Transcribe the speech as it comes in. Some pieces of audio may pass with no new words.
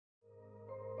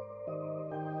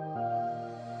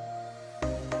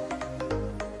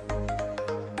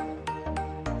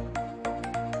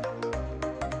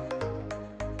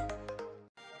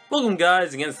Welcome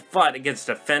guys against the fight against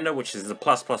Defender, which is the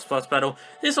 +++ battle.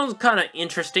 This one's kind of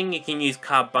interesting. You can use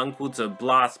Carbuncle to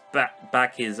blast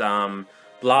back his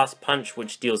blast punch,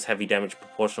 which deals heavy damage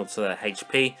proportional to their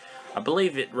HP. I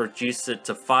believe it reduces it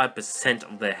to 5%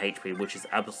 of their HP, which is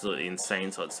absolutely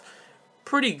insane, so it's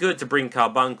pretty good to bring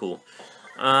Carbuncle.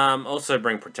 Also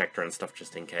bring Protector and stuff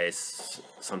just in case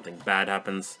something bad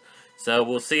happens. So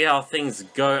we'll see how things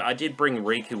go. I did bring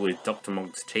Riku with Dr.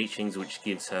 Mog's teachings, which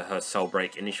gives her Soul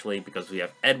Break initially, because we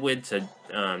have Edward to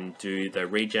do the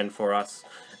regen for us,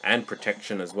 and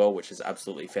protection as well, which is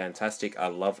absolutely fantastic. I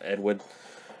love Edward.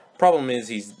 Problem is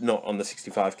he's not on the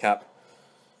 65 cap.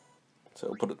 So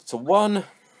we'll put it to 1,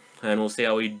 and we'll see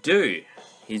how we do.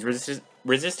 He's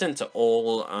resistant to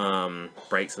all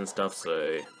breaks and stuff,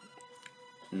 so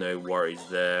no worries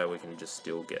there. We can just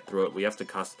still get through it. We have to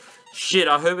cast... Shit,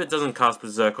 I hope it doesn't cast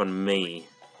Berserk on me.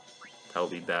 That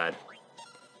would be bad.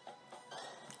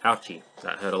 Ouchie.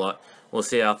 That hurt a lot. We'll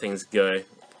see how things go.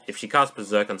 If she casts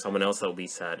Berserk on someone else, that'll be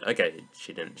sad. Okay,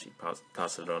 she didn't. She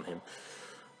casted it on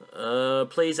him.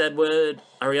 Please, Edward.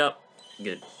 Hurry up.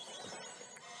 Good.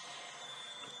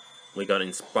 We got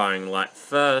Inspiring Light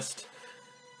first.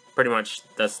 Pretty much,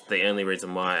 that's the only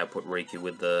reason why I put Riku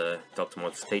with the Dr.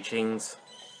 Mog's teachings.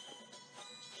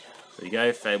 There you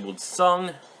go, Fabled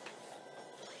Song.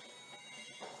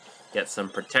 Get some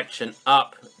protection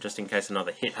up, just in case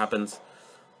another hit happens.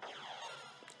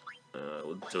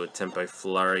 We'll do a Tempo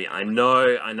Flurry. I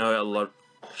know a lot...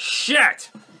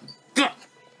 Shit!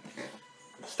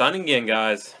 Starting again,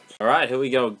 guys. Alright, here we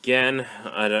go again.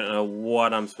 I don't know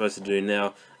what I'm supposed to do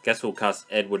now. Guess we'll cast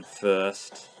Edward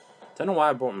first. Don't know why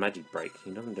I brought Magic Break.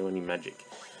 He doesn't do any magic.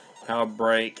 Power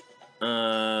Break.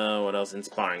 What else?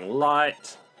 Inspiring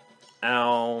Light.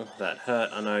 Ow, that hurt.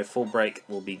 I know. Full Break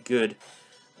will be good.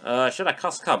 Should I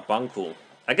cast Carbuncle?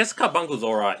 I guess Carbuncle's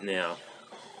alright now.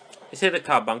 It's either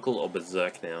Carbuncle or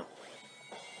Berserk now.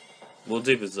 We'll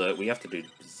do Berserk. We have to do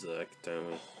Berserk, don't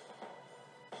we?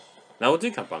 No, we'll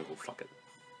do Carbuncle. Fuck it.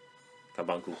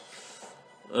 Carbuncle.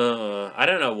 I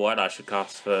don't know what I should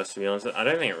cast first, to be honest. I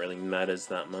don't think it really matters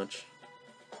that much.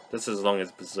 Just as long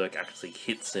as Berserk actually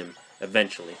hits him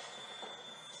eventually.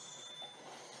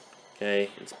 Okay,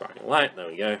 Inspiring Light, there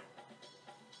we go.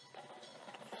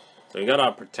 So we got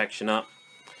our protection up.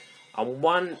 I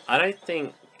don't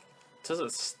think... Does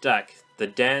it stack? The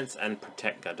Dance and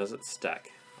Protector, does it stack?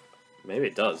 Maybe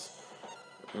it does.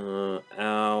 Ow.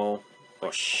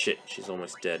 Oh shit, she's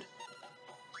almost dead.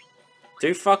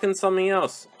 Do fucking something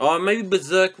else. Oh, maybe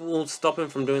Berserk will stop him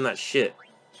from doing that shit.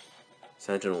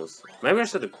 Sentinels. Maybe I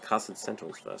should have casted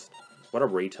Sentinels first. What a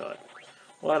retard.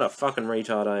 What a fucking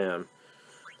retard I am.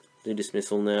 Do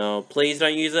Dismissal now. Please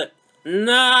don't use it.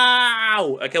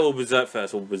 No! Okay, we'll Berserk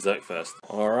first.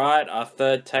 Alright, our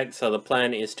third take. So the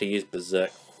plan is to use Berserk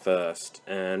first.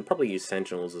 And probably use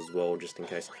Sentinels as well, just in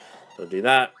case. So we'll do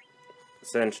that.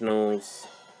 Sentinels.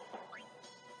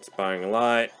 Inspiring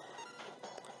Light.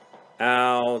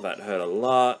 Ow, that hurt a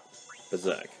lot.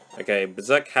 Berserk. Okay,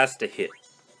 Berserk has to hit.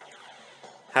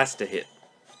 Has to hit.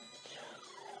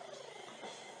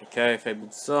 Okay,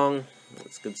 Fabled Song.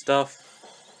 That's good stuff.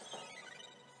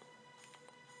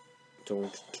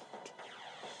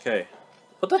 Okay.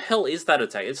 What the hell is that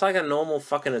attack? It's like a normal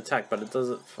fucking attack, but it does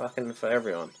it fucking for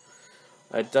everyone.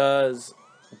 It does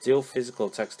deal physical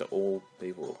attacks to all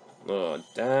people. Oh,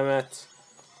 damn it.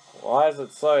 Why is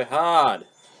it so hard?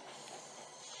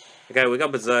 Okay, we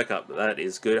got Berserk up. That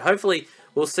is good. Hopefully,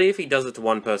 we'll see if he does it to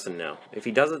one person now. If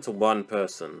he does it to one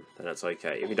person, then it's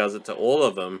okay. If he does it to all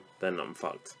of them, then I'm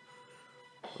fucked.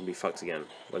 I'll be fucked again.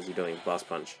 What is he doing? Blast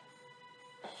Punch.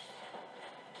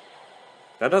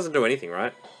 That doesn't do anything,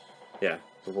 right? Yeah,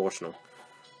 proportional.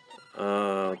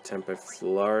 Tempo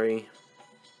Flurry.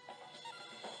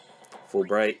 Full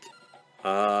Break.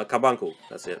 Carbuncle.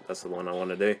 That's it. That's the one I want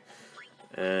to do.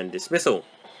 And Dismissal.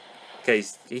 Okay,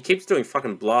 he keeps doing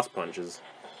fucking blast punches,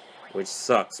 which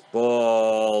sucks.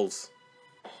 Balls.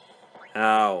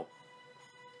 Ow.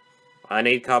 I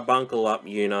need Carbuncle up,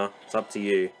 Yuna. It's up to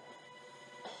you.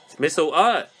 Dismissal.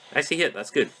 Oh, actually hit. That's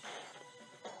good.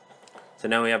 So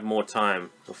now we have more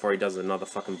time before he does another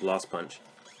fucking blast punch.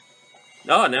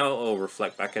 Oh, now it'll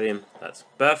reflect back at him. That's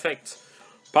perfect.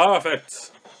 Perfect.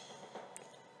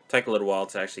 Take a little while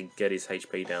to actually get his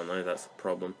HP down though. That's the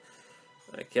problem.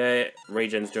 Okay,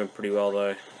 regen's doing pretty well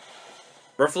though.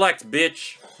 Reflect,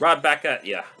 bitch! Right back at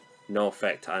ya. No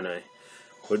effect, I know.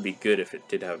 Would be good if it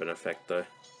did have an effect though.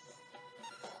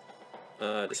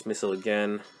 Dismissal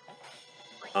again.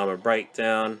 Armor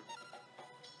breakdown.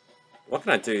 What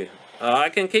can I do? I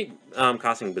can keep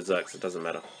casting Berserk, so it doesn't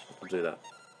matter. I'll do that.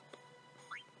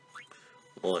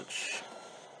 Launch.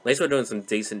 At least we're doing some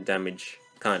decent damage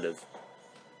kind of.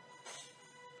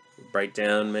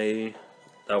 Breakdown, maybe.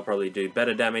 That'll probably do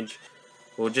better damage.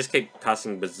 We'll just keep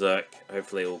casting Berserk.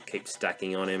 Hopefully it will keep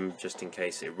stacking on him, just in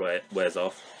case it wears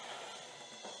off.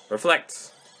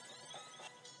 Reflect.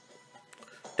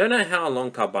 Don't know how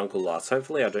long Carbuncle lasts.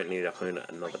 Hopefully I don't need to hone it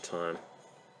another time.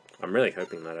 I'm really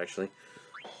hoping that, actually.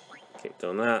 Keep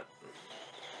doing that.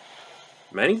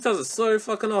 Man, he does it so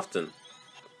fucking often.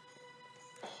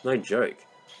 No joke.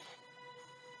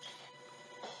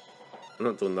 I'm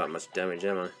not doing that much damage,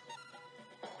 am I?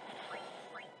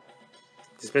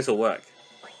 Dismissal work?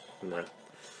 No.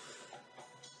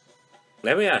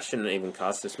 Maybe I shouldn't even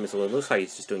cast Dismissal. It looks like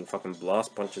he's just doing fucking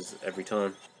blast punches every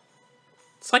time.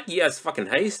 It's like he has fucking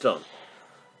haste on.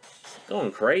 He's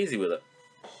going crazy with it.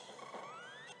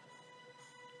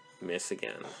 Miss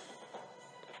again.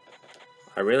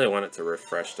 I really want it to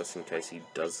refresh just in case he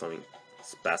does something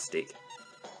spastic.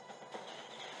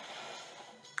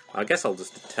 I guess I'll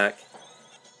just attack.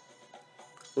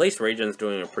 At least Regen's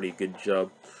doing a pretty good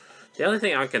job. The only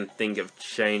thing I can think of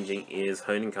changing is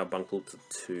honing Carbuncle to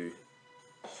 2.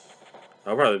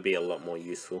 That'll probably be a lot more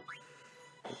useful.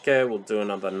 Okay, we'll do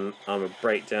another armor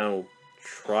breakdown. We'll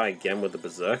try again with the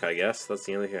Berserk, I guess. That's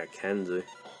the only thing I can do.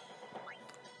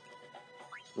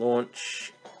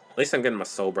 Launch. At least I'm getting my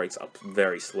soul breaks up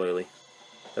very slowly.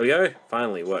 There we go.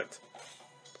 Finally worked.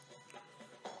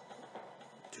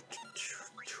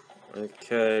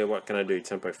 Okay, what can I do?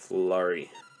 Tempo Flurry.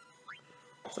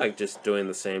 It's like just doing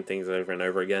the same things over and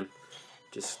over again.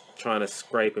 Just trying to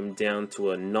scrape him down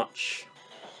to a notch.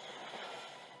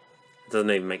 It doesn't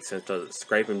even make sense, does it?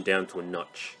 Scrape him down to a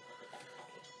notch.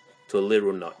 To a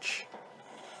literal notch.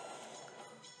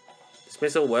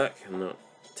 Dismissal work? No.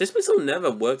 Dismissal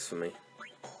never works for me.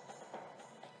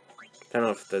 Don't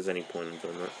know if there's any point in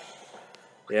doing that.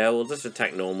 Yeah, we'll just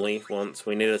attack normally once.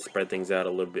 We need to spread things out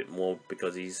a little bit more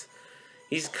because he's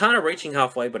kind of reaching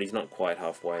halfway, but he's not quite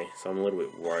halfway. So I'm a little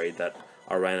bit worried that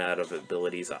I ran out of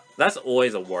abilities. That's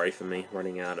always a worry for me,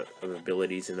 running out of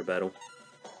abilities in a battle.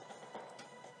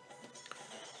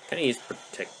 Can I use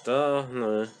Protector?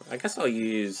 No. I guess I'll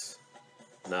use...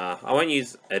 Nah, I won't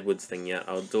use Edward's thing yet.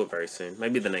 I'll do it very soon.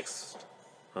 Maybe the next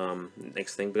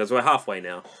thing, because we're halfway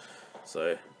now.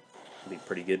 So, it'll be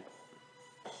pretty good.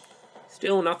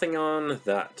 Still nothing on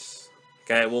that.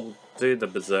 Okay, we'll do the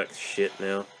Berserk shit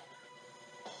now.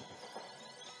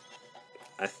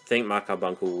 I think my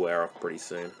Carbuncle will wear off pretty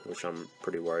soon, which I'm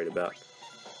pretty worried about.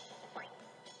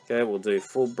 Okay, we'll do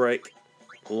full break,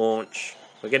 launch.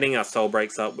 We're getting our soul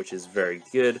breaks up, which is very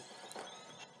good.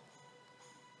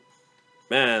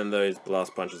 Man, those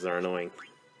blast punches are annoying.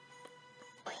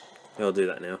 I'll do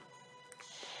that now.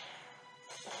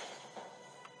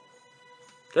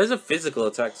 Those are physical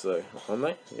attacks though, aren't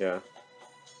they? Yeah.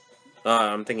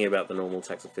 I'm thinking about the normal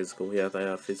attacks are physical. Yeah, they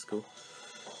are physical.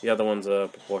 The other ones are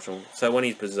proportional. So when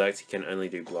he's berserked, he can only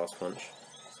do blast punch.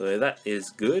 So that is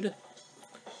good.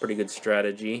 Pretty good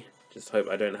strategy. Just hope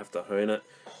I don't have to hone it.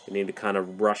 We need to kind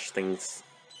of rush things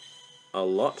a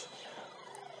lot.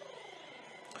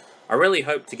 I really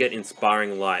hope to get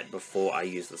Inspiring Light before I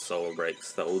use the Solar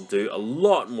Breaks. That will do a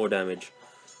lot more damage.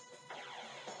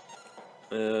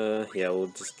 Yeah, we'll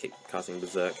just keep casting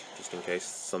Berserk, just in case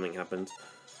something happens.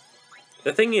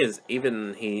 The thing is,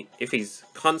 even if he's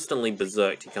constantly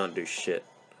berserked, he can't do shit.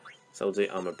 So we'll do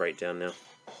Armor Breakdown now.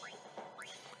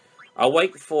 I'll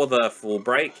wait for the full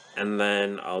break, and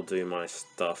then I'll do my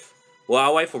stuff. Well,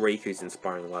 I'll wait for Riku's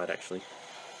Inspiring Light, actually.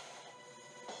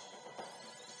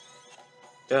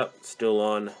 Yep, still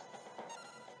on.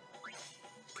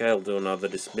 Okay, I'll do another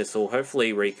Dismissal.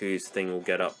 Hopefully Riku's thing will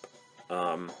get up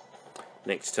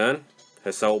next turn.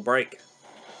 Her Soul Break.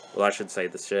 Well, I should say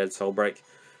the Shared Soul Break.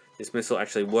 Dismissal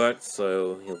actually worked,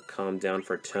 so he'll calm down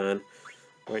for a turn.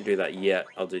 Won't do that yet.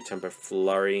 I'll do Tempo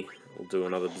Flurry. We'll do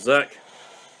another Berserk.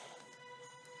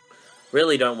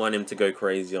 Really don't want him to go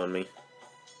crazy on me.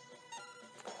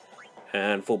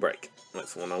 And full break.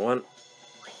 That's the one I want.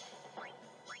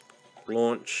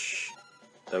 Launch.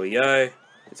 There we go.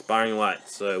 Inspiring Light.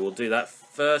 So we'll do that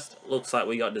first. Looks like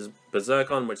we got this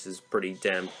Berserk on, which is pretty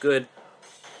damn good.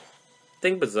 I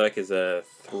think Berserk is a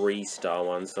 3-star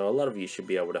one, so a lot of you should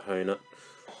be able to hone it.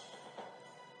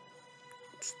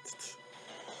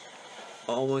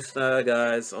 Almost there,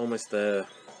 guys. Almost there.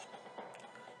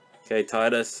 Okay,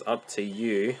 Titus, up to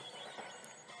you.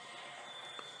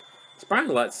 Inspiring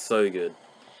Light's so good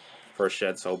for a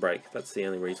Shared Soul Break. That's the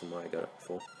only reason why I got it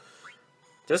for.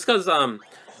 Just because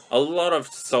a lot of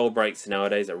Soul Breaks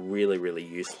nowadays are really, really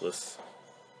useless.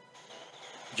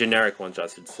 Generic ones, I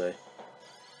should say.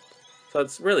 So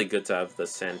it's really good to have the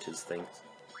Santa's things.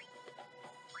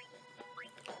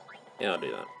 Yeah, I'll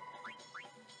do that.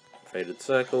 Faded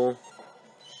Circle.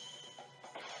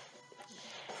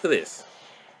 Look at this.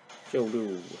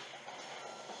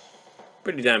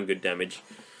 Pretty damn good damage.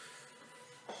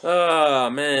 Oh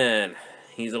man,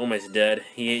 he's almost dead.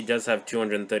 He does have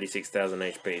 236,000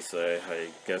 HP, so I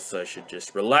guess I should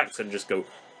just relax and just go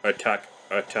attack,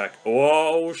 attack.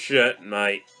 Oh shit,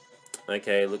 mate.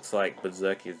 Okay, looks like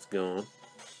Berserk is gone.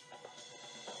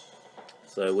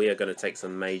 So we are going to take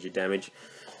some major damage.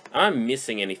 I'm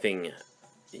missing anything.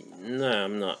 No,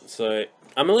 I'm not. So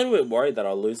I'm a little bit worried that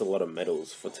I'll lose a lot of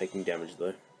medals for taking damage,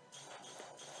 though.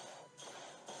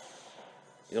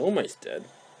 He's almost dead.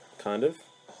 Kind of.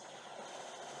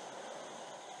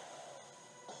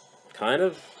 Kind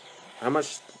of. How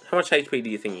much HP do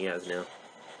you think he has now?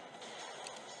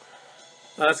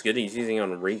 Oh, that's good. He's using it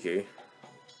on Riku.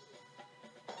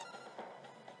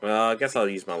 Well, I guess I'll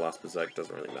use my last Berserk.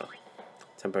 Doesn't really matter.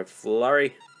 Tempo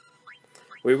Flurry.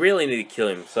 We really need to kill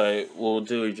him, so we'll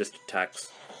do just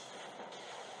attacks.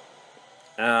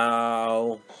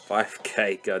 Ow.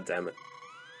 5k, god damn it.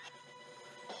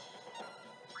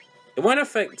 It won't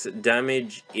affect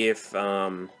damage if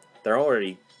they're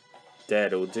already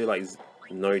dead. It will do like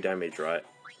no damage, right?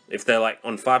 If they're like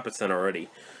on 5% already.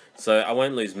 So I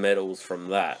won't lose medals from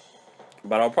that.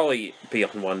 But I'll probably be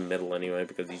on 1 medal anyway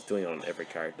because he's doing it on every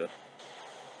character.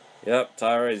 Yep,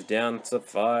 Tyro is down to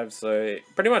 5, so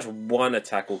pretty much 1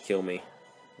 attack will kill me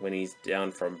when he's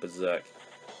down from Berserk.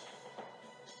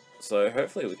 So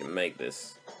hopefully we can make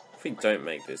this. If we don't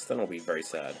make this, then I'll be very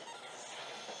sad.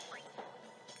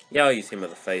 Yeah, I'll use Hymn of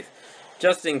the Faith.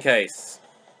 Just in case.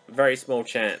 Very small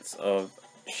chance of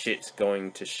shit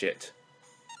going to shit.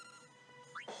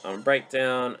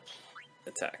 Breakdown.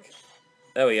 Attack.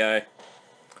 There we go.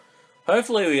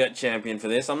 Hopefully we get champion for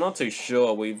this. I'm not too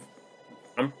sure.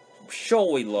 I'm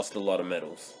sure we lost a lot of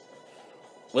medals.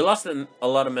 We lost a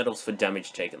lot of medals for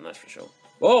damage taken, that's for sure.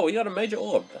 Oh, we got a major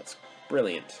orb. That's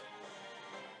brilliant.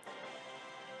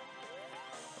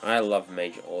 I love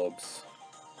major orbs.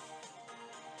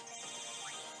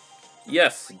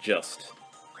 Yes, just.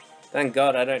 Thank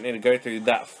God I don't need to go through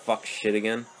that fuck shit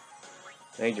again.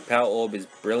 Major power orb is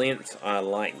brilliant. I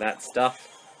like that stuff.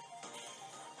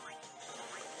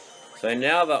 So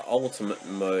now the ultimate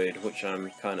mode, which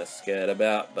I'm kind of scared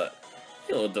about, but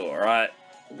it'll do alright.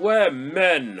 We're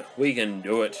men! We can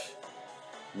do it.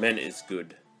 Men is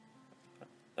good.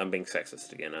 I'm being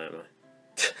sexist again,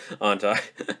 aren't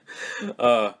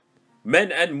I?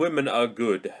 Men and women are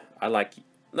good. I like...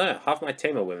 No, half my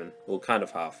team are women. Well, kind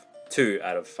of half. 2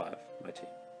 out of 5, my team.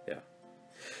 Yeah.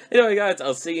 Anyway, guys,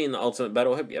 I'll see you in the ultimate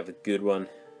battle. Hope you have a good one.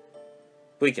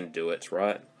 We can do it,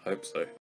 right? I hope so.